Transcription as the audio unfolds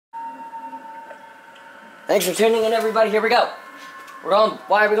Thanks for tuning in, everybody. Here we go.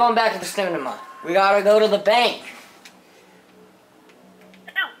 Why are we going back to the cinema? We gotta go to the bank.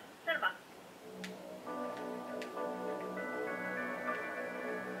 No, cinema.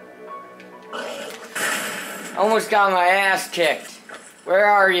 Almost got my ass kicked. Where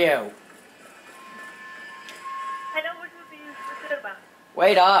are you? I know which movie is for cinema.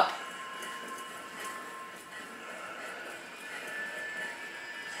 Wait up.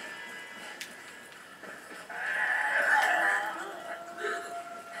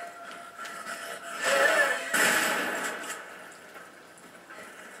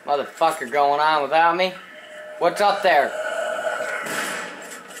 Motherfucker going on without me? What's up there?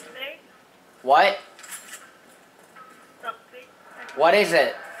 Something. What? Something. What is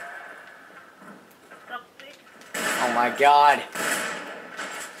it? Something. Oh my god.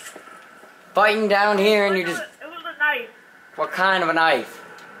 Fighting down here and you just... It was a knife. What kind of a knife?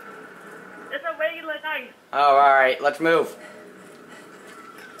 It's a regular knife. Oh, alright. Let's move.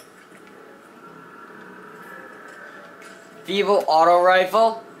 Feeble auto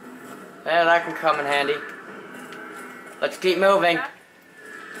rifle? Yeah, that can come in handy. Let's keep moving.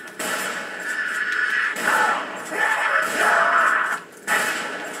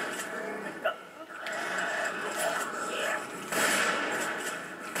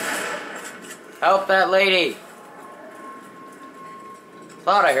 Help that lady.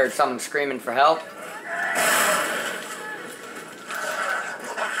 Thought I heard someone screaming for help.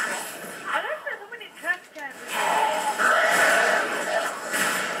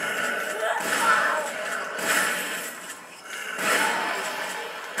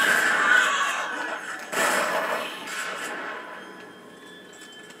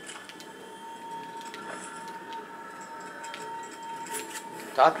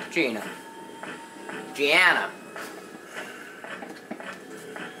 Talk to Gina. Gianna.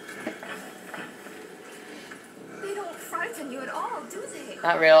 They don't frighten you at all, do they?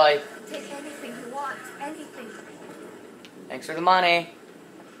 Not really. Take anything you want, anything. Thanks for the money.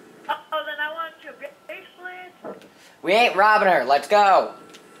 Oh, then I want your bracelet. We ain't robbing her. Let's go.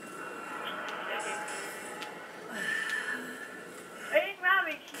 We ain't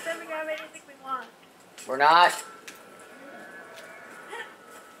robbing. She said we can have anything we want. We're not.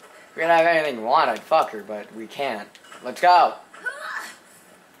 If we could have anything we want, I'd fuck her, but we can't. Let's go.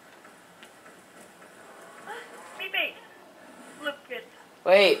 Me. Look good.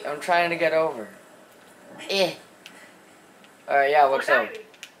 Wait, I'm trying to get over. Eh. Alright, yeah, what's up?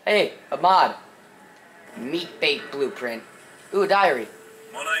 Hey, a mod. Meat bait blueprint. Ooh, a diary.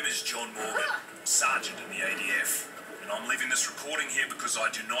 My name is John Morgan, Sergeant in the ADF, and I'm leaving this recording here because I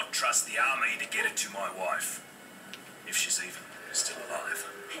do not trust the army to get it to my wife. If she's even still alive.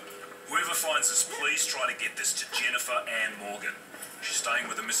 Whoever finds this, please try to get this to Jennifer Ann Morgan. She's staying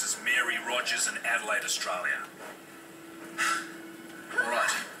with a Mrs. Mary Rogers in Adelaide, Australia.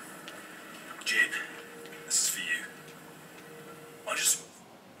 Alright. Jed, this is for you. I just...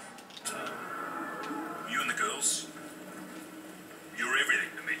 you and the girls, you're everything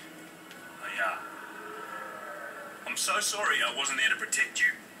to me. I'm so sorry I wasn't there to protect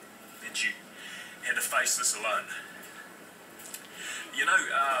you. That you had to face this alone. You know,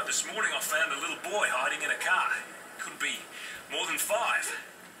 this morning I found a little boy hiding in a car. Couldn't be more than 5.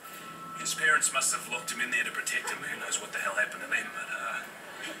 His parents must have locked him in there to protect him. Who knows what the hell happened to them, but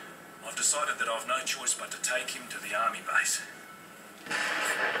I've decided that I've no choice but to take him to the army base.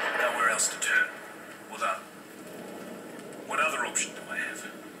 Nowhere else to turn. Well, what other option do I have?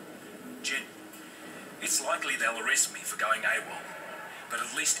 Jen, it's likely they'll arrest me for going AWOL. But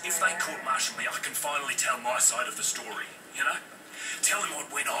at least if they court-martial me, I can finally tell my side of the story, you know? Tell them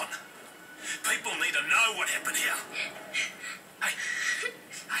what went on. People need to know what happened here. Hey.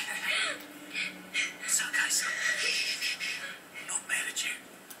 It's okay, son. I'm not mad at you.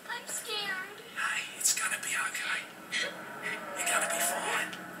 I'm scared. Hey, it's gonna be okay. You're gonna be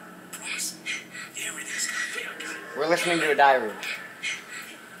fine. Promise. Everything's gonna be okay. We're listening to a diary.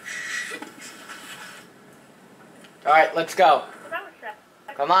 Alright, let's go. Well, that was that.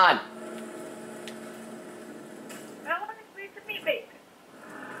 Come on. I want to read the meat bait.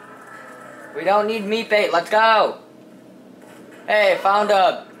 We don't need meat bait. Let's go. Hey, found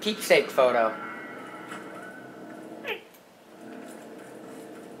a keepsake photo. Hey.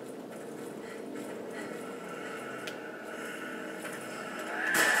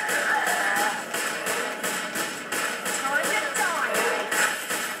 Time to die.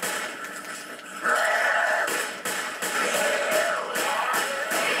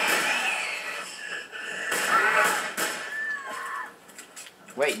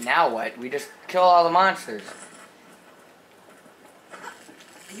 Wait, now what? We just kill all the monsters.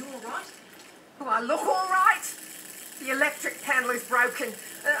 Are you alright? Do I look all right? The electric panel is broken,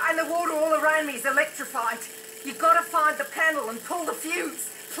 and the water all around me is electrified. You've got to find the panel and pull the fuse.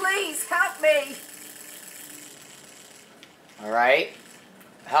 Please help me. All right.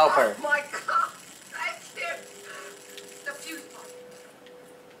 Help her. Oh my God! Thank you. The fuse box.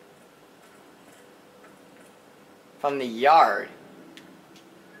 From the yard.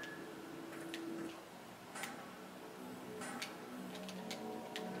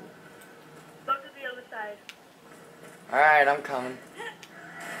 Go to the other side. All right, I'm coming.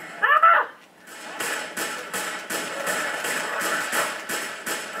 Ah!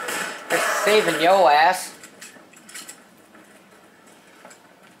 Just saving yo ass.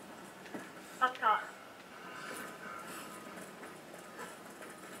 Up top.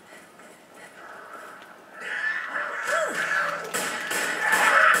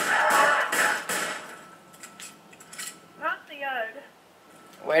 Not the yard.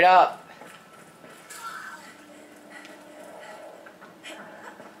 Wait up.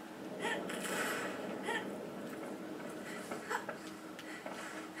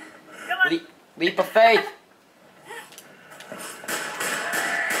 Come on. Leap of faith.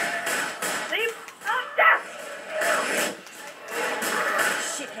 Leave. Oh, death!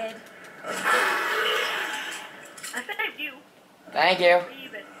 Shithead. I saved you. Thank you.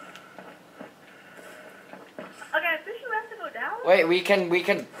 Even. Okay, I think we have to go down. Wait, we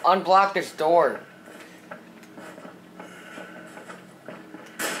can unblock this door.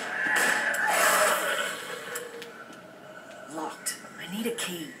 Locked. I need a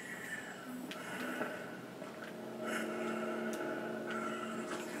key.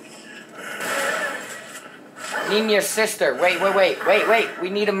 Nina's sister. Wait. We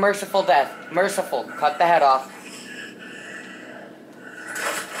need a merciful death. Merciful. Cut the head off.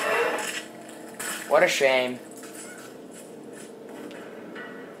 What a shame.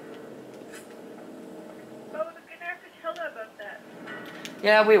 But we're gonna have to tell her about that.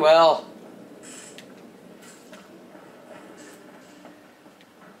 Yeah, we will.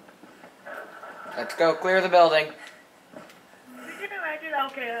 Let's go clear the building. We can imagine.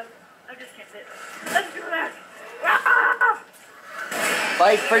 Okay, I just can't sit. Let's do that. Ah!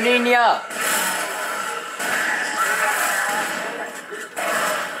 Fight for Nina.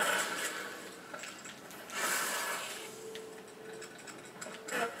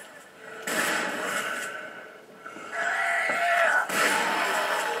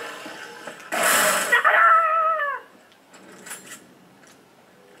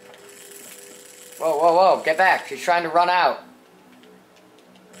 Whoa, get back. She's trying to run out.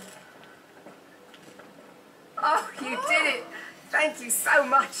 Oh, you did it. Thank you so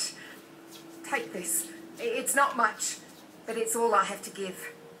much. Take this. It's not much, but it's all I have to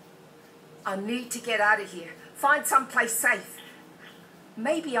give. I need to get out of here. Find someplace safe.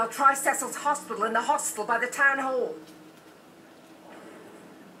 Maybe I'll try Cecil's hospital in the hostel by the town hall.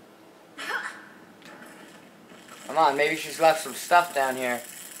 Come on, maybe she's left some stuff down here.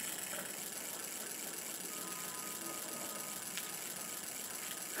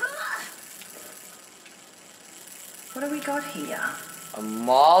 What do we got here? A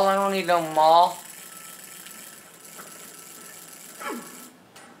mall? I don't need no mall.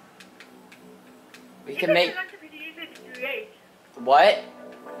 We can make... What?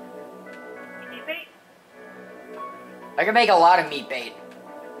 Meat bait? I can make a lot of meat bait.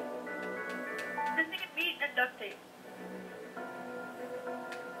 Just think of meat and duct tape.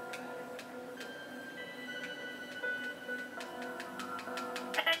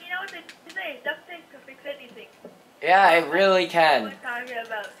 And you know what they say? Duct tape can fix anything. Yeah, it really can. We're talking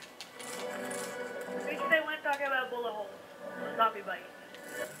about. They weren't talking about bullet holes. Zombie bite.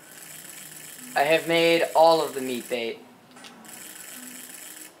 I have made all of the meat bait.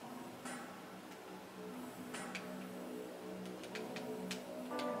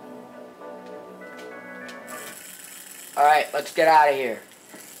 Alright, let's get out of here.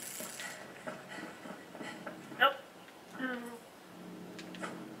 Nope.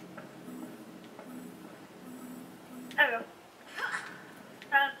 There we go.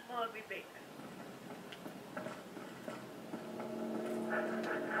 And more meat bait.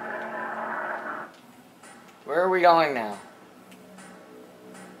 Where are we going now?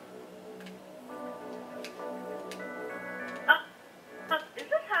 Is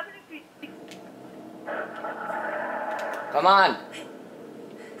this happening to you? Come on.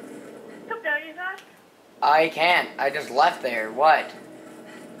 Come down, you guys. I can't. I just left there. What?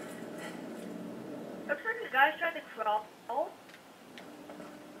 Looks like the guy's trying to crawl.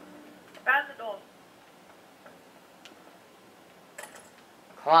 Grab the door.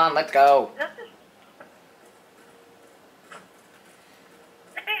 Come on, let's go. That's just...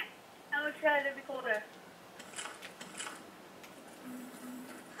 I was trying to be be colder.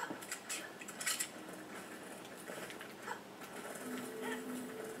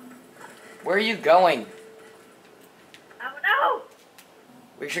 Where are you going? I don't know.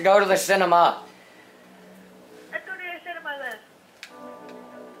 We should go to the cinema. Let's go to the cinema then.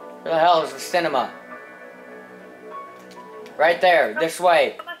 Where the hell is the cinema? Right there, this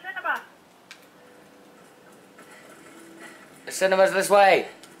way. Come on, cinema. The cinema's this way.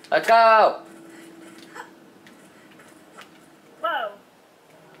 Let's go. Whoa.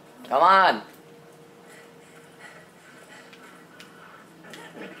 Come on.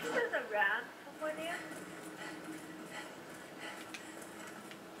 There's a rat somewhere there.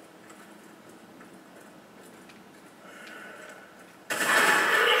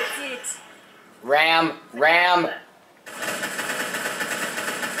 That's it. Ram.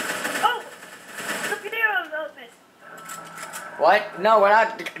 Oh! The video's open. What? No, we're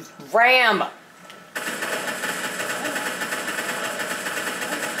not. Ram.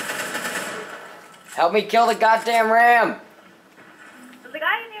 Help me kill the goddamn ram. The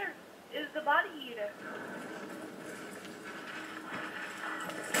guy in here is the body eater.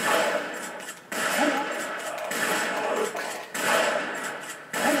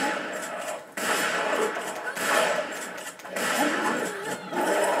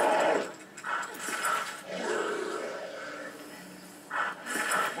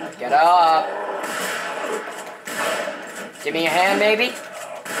 Get up. Give me a hand, maybe?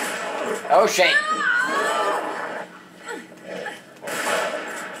 Oh, shit.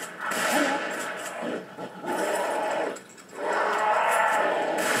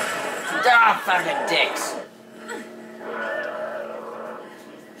 Ah, fucking dicks.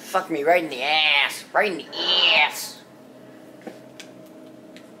 Fuck me right in the ass. Right in the ass.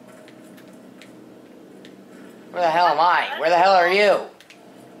 Where the hell am I? Where the hell are you?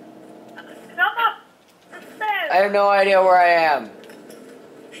 Come up the stairs. I have no idea where I am.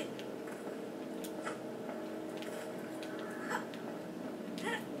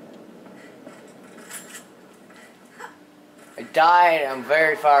 I died. I'm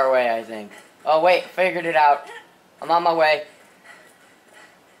very far away, I think. Oh, wait. Figured it out. I'm on my way.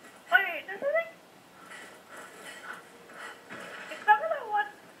 Wait, this is it? Remember that one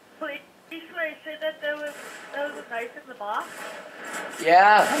place where he said that there was a knife in the box?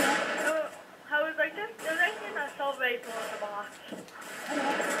 Yeah. How was like this? There's actually an assault rifle in the box.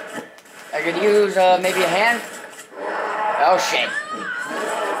 I could use, maybe a hand? Oh, shit.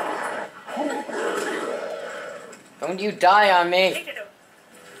 Don't you die on me. Take it out.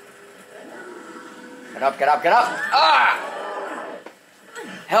 Get up, get up, get up! Ah!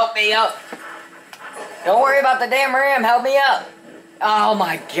 Help me up! Don't worry about the damn ram, help me up! Oh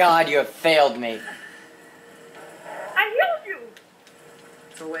my god, you have failed me. I healed you!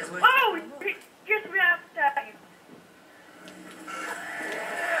 It's always worth Oh, it. just Riptide.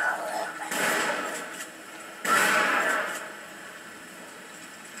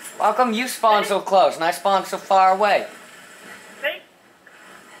 How come you spawn so close and I spawn so far away? Ready?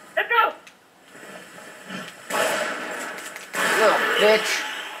 Let's go! Little bitch.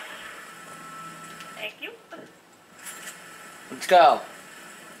 Thank you. Let's go.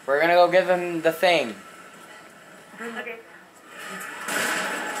 We're gonna go give him the thing. Okay.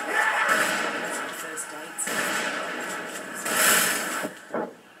 First dates.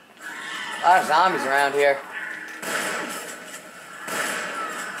 A lot of zombies around here.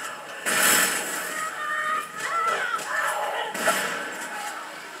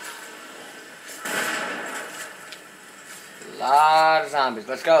 A lot of zombies.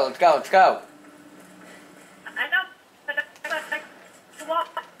 Let's go, let's go, let's go. I know.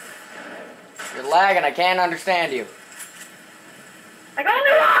 Walk. You're lagging, I can't understand you. I can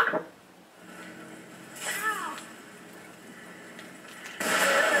only walk!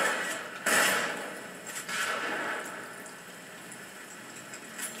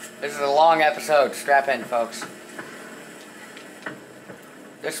 This is a long episode. Strap in, folks.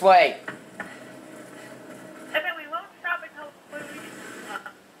 This way. I bet we won't stop until we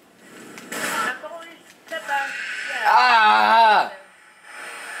that's all we step back. Yeah. Ah!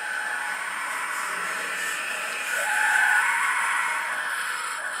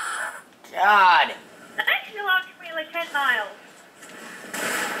 God. That actually launched me like 10 miles.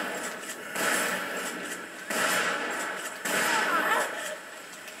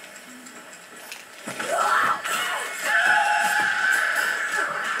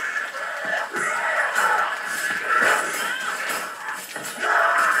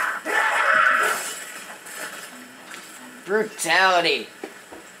 Brutality.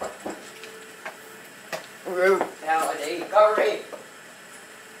 Brutality. Cover me.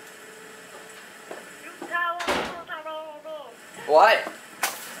 What?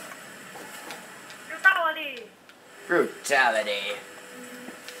 Brutality. Brutality.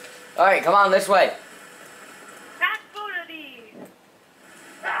 Alright, come on this way. Tactfulity.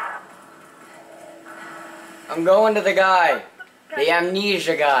 I'm going to the guy. The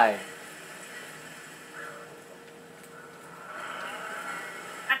amnesia guy.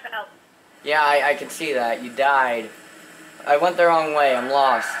 I fell. Yeah, I can see that. You died. I went the wrong way. I'm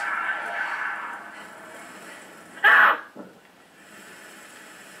lost.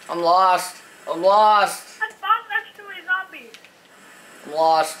 I'm lost. I'm lost. I spawned next to a zombie. I'm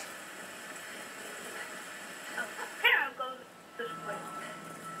lost. Oh, here, I'll go this way.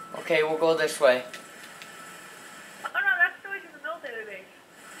 Okay, we'll go this way. Oh no, that's the way to the military base.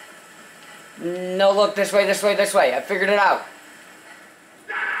 No, look, this way, this way, this way. I figured it out.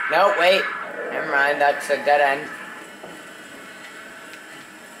 No, wait. Never mind, that's a dead end.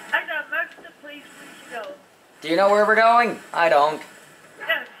 I got most of the place we should go. Do you know where we're going? I don't.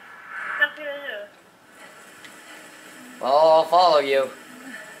 Yes, that's what it is. Well, I'll follow you.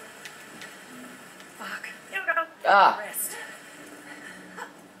 Fuck. Here we go. Ah, Rest.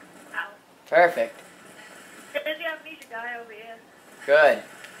 Ow. perfect. There's the amnesia guy over here. Good.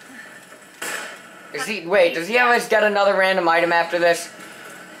 Is he, wait, does he always get another random item after this?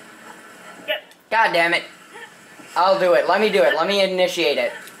 Yep. God damn it. I'll do it. Let me do it. Let me initiate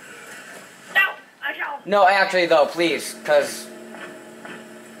it. No, I shall. No, actually, though, please, because...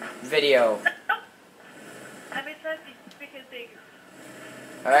 Video. No. I'm inside these freaking things.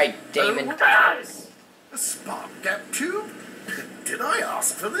 Alright, Damon. What is this? A spark gap tube? Did I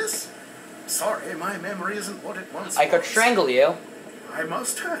ask for this? Sorry, my memory isn't what it once I could was. strangle you. I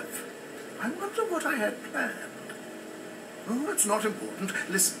must have. I wonder what I had planned. Oh, it's not important.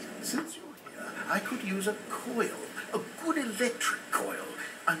 Listen, since you're here, I could use a coil. A good electric coil.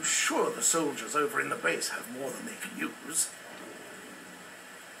 I'm sure the soldiers over in the base have more than they can use.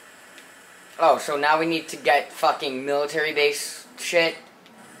 Oh, so now we need to get fucking military base shit?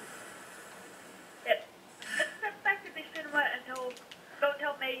 Yep. Let's step back to the cinema and don't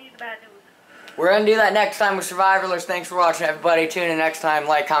tell Maggie the bad news. We're gonna do that next time with Surviverlst. Thanks for watching, everybody. Tune in next time.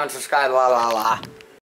 Like, comment, subscribe, blah, blah, blah.